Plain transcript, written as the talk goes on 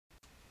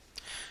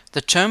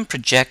The term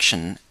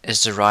projection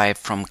is derived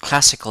from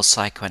classical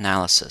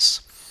psychoanalysis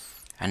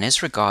and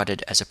is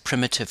regarded as a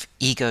primitive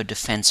ego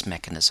defense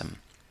mechanism.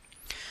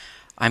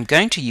 I'm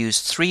going to use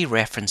three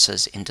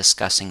references in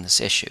discussing this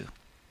issue.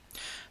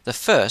 The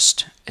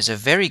first is a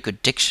very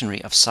good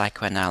dictionary of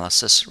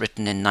psychoanalysis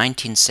written in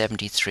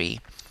 1973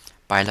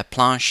 by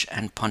Laplanche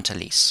and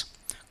Pontalis,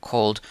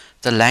 called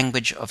The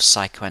Language of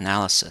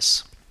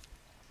Psychoanalysis.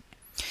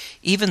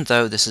 Even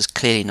though this is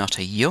clearly not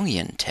a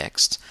Jungian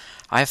text,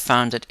 I have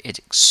found it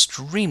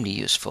extremely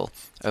useful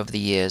over the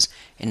years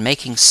in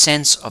making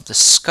sense of the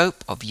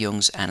scope of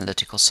Jung's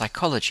analytical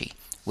psychology,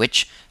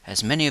 which,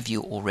 as many of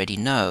you already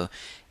know,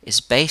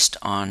 is based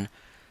on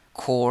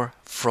core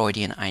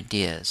Freudian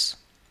ideas.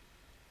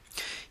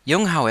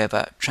 Jung,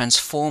 however,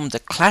 transformed the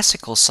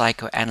classical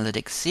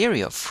psychoanalytic theory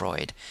of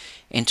Freud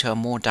into a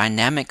more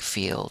dynamic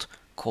field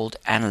called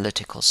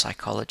analytical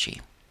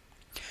psychology.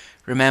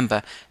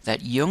 Remember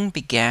that Jung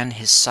began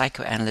his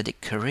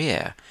psychoanalytic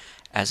career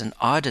as an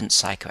ardent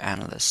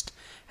psychoanalyst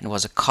and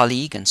was a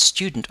colleague and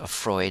student of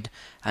Freud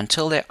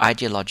until their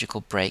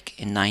ideological break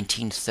in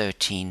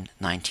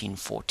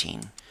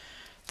 1913-1914.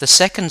 The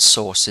second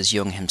source is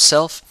Jung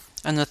himself,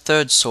 and the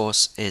third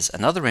source is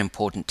another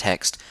important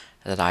text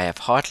that I have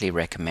heartily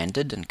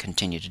recommended and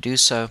continue to do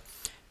so,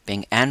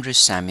 being Andrew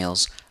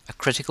Samuel's A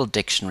Critical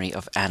Dictionary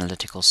of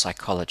Analytical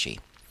Psychology.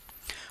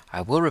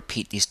 I will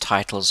repeat these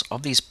titles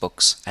of these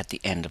books at the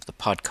end of the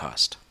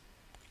podcast.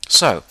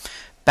 So,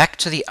 back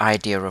to the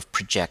idea of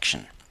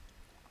projection.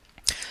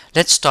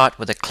 Let's start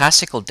with a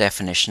classical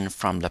definition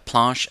from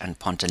Laplanche and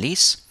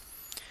Pontalis,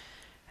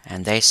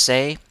 and they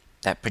say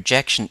that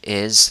projection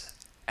is,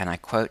 and I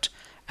quote,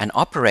 an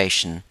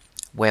operation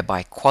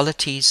whereby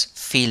qualities,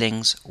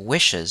 feelings,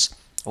 wishes,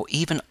 or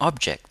even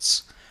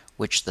objects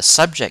which the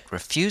subject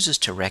refuses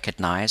to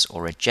recognize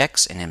or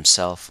rejects in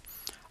himself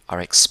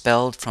are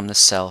expelled from the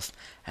self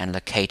and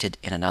located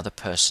in another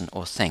person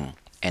or thing.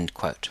 End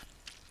quote.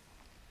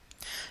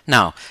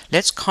 Now,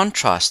 let's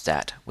contrast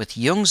that with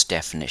Jung's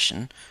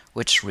definition,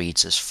 which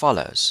reads as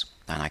follows,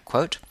 and I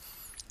quote,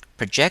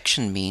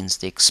 projection means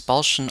the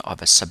expulsion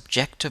of a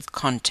subjective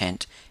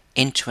content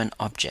into an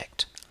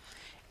object.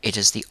 It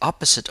is the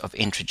opposite of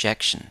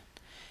introjection.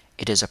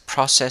 It is a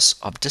process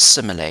of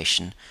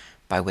dissimilation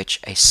by which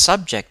a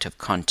subjective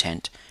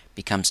content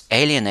becomes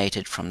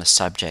alienated from the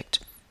subject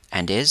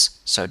and is,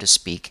 so to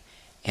speak,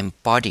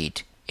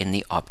 embodied in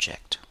the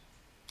object.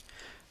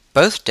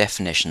 Both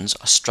definitions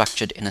are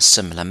structured in a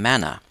similar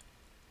manner.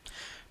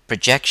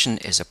 Projection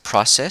is a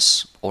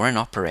process or an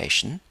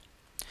operation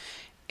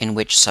in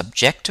which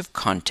subjective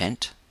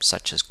content,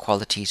 such as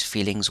qualities,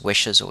 feelings,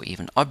 wishes, or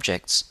even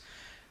objects,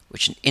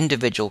 which an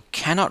individual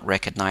cannot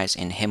recognize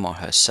in him or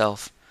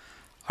herself,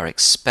 are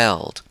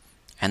expelled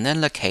and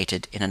then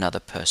located in another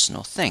person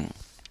or thing.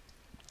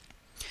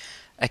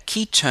 A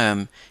key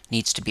term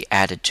needs to be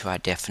added to our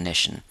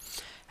definition,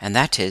 and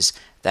that is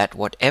that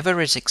whatever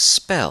is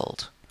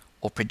expelled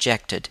or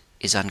projected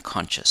is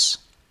unconscious.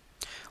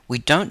 We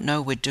don't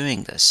know we're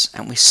doing this,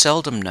 and we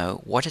seldom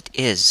know what it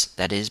is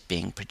that is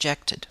being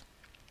projected.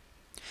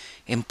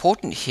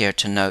 Important here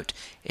to note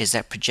is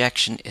that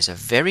projection is a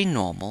very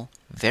normal,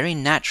 very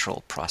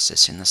natural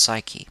process in the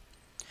psyche.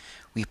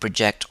 We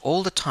project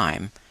all the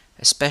time,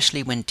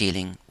 especially when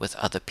dealing with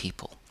other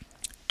people.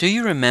 Do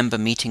you remember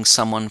meeting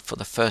someone for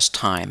the first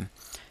time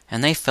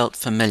and they felt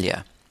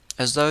familiar,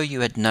 as though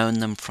you had known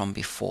them from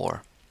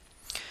before?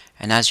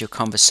 And as your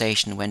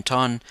conversation went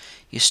on,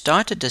 you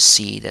started to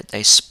see that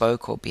they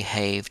spoke or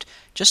behaved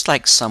just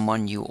like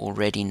someone you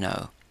already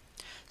know,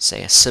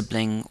 say a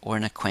sibling or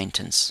an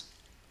acquaintance.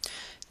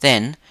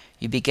 Then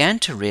you began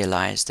to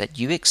realize that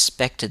you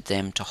expected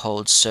them to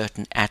hold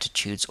certain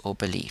attitudes or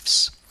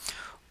beliefs,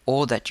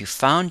 or that you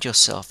found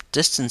yourself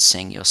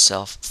distancing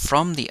yourself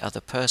from the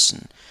other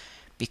person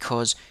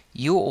because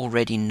you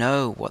already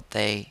know what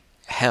they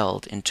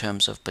held in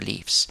terms of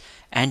beliefs,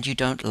 and you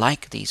don't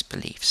like these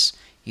beliefs.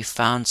 You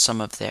found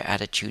some of their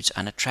attitudes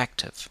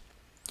unattractive.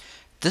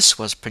 This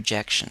was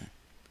projection.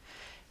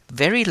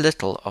 Very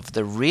little of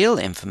the real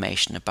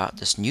information about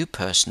this new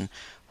person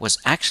was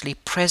actually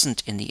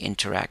present in the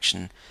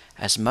interaction,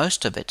 as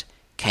most of it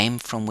came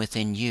from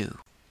within you.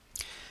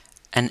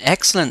 An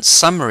excellent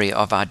summary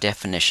of our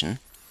definition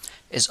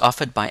is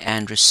offered by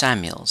Andrew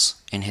Samuels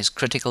in his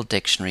Critical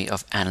Dictionary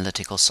of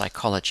Analytical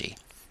Psychology,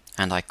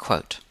 and I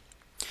quote,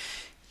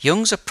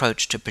 Jung's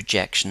approach to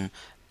projection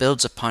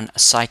builds upon a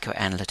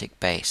psychoanalytic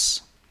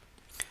base.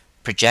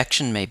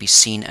 Projection may be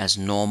seen as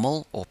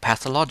normal or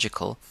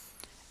pathological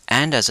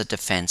and as a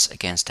defense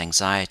against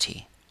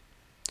anxiety.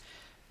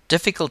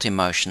 Difficult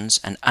emotions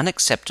and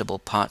unacceptable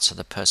parts of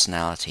the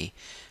personality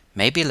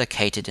may be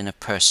located in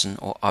a person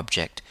or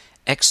object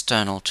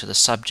external to the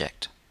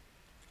subject.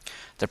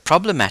 The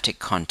problematic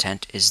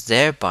content is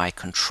thereby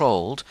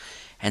controlled,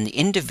 and the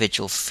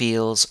individual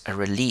feels a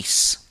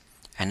release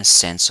and a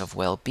sense of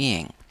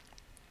well-being.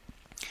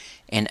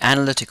 In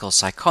analytical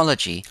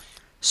psychology,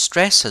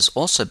 stress has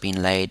also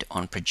been laid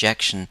on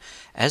projection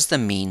as the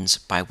means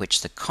by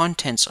which the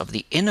contents of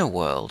the inner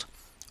world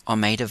are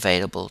made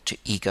available to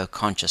ego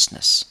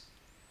consciousness.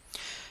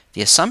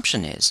 The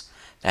assumption is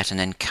that an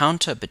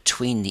encounter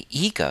between the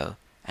ego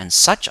and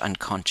such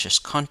unconscious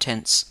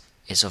contents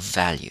is of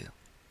value.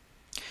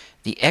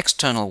 The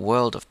external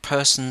world of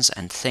persons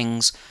and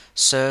things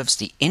serves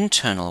the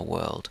internal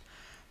world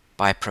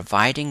by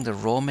providing the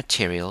raw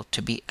material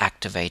to be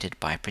activated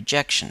by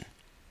projection.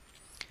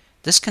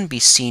 This can be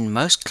seen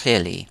most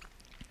clearly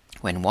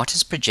when what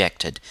is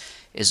projected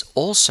is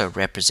also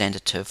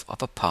representative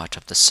of a part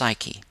of the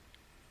psyche.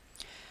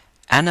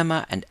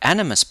 Anima and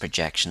animus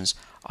projections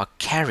are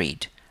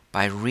carried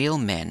by real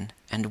men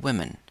and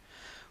women.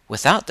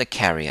 Without the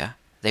carrier,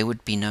 there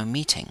would be no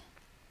meeting.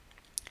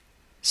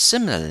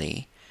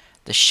 Similarly,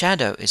 the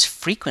shadow is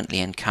frequently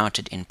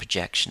encountered in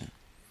projection.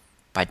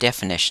 By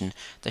definition,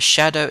 the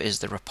shadow is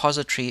the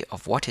repository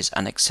of what is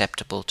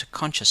unacceptable to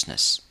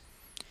consciousness.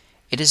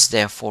 It is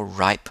therefore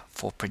ripe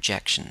for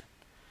projection.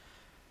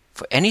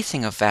 For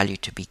anything of value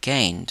to be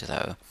gained,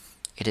 though,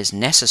 it is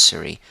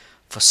necessary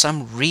for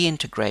some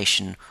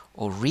reintegration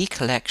or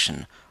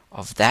recollection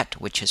of that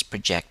which is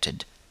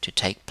projected to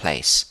take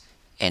place."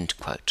 End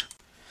quote.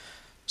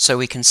 So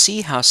we can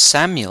see how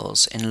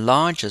Samuels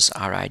enlarges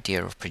our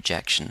idea of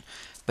projection,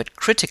 but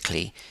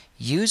critically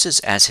uses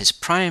as his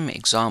prime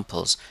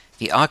examples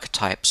the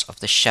archetypes of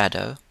the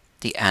shadow,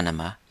 the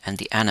anima, and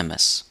the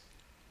animus.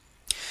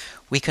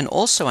 We can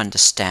also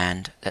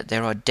understand that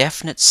there are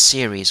definite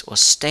series or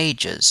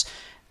stages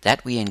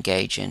that we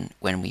engage in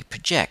when we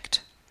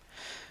project.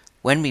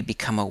 When we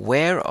become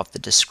aware of the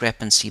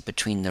discrepancy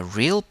between the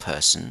real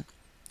person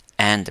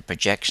and the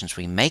projections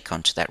we make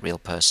onto that real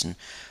person,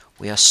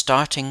 we are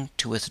starting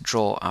to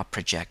withdraw our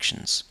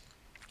projections.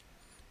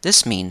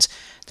 This means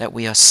that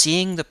we are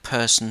seeing the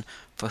person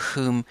for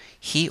whom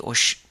he or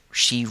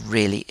she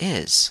really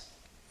is,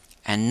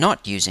 and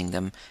not using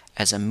them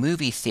as a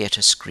movie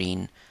theater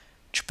screen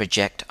to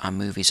project our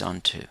movies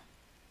onto.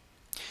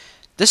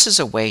 This is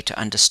a way to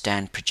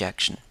understand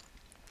projection,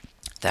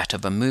 that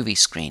of a movie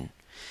screen.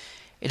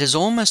 It is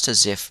almost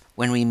as if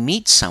when we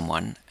meet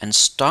someone and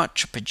start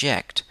to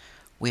project,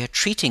 we are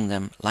treating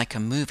them like a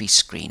movie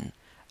screen,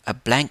 a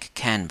blank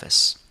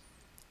canvas,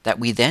 that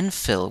we then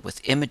fill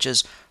with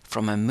images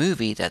from a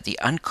movie that the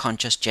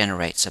unconscious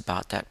generates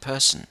about that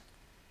person.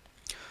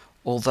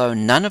 Although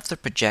none of the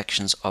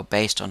projections are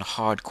based on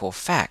hardcore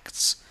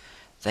facts,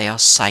 they are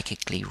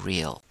psychically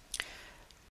real.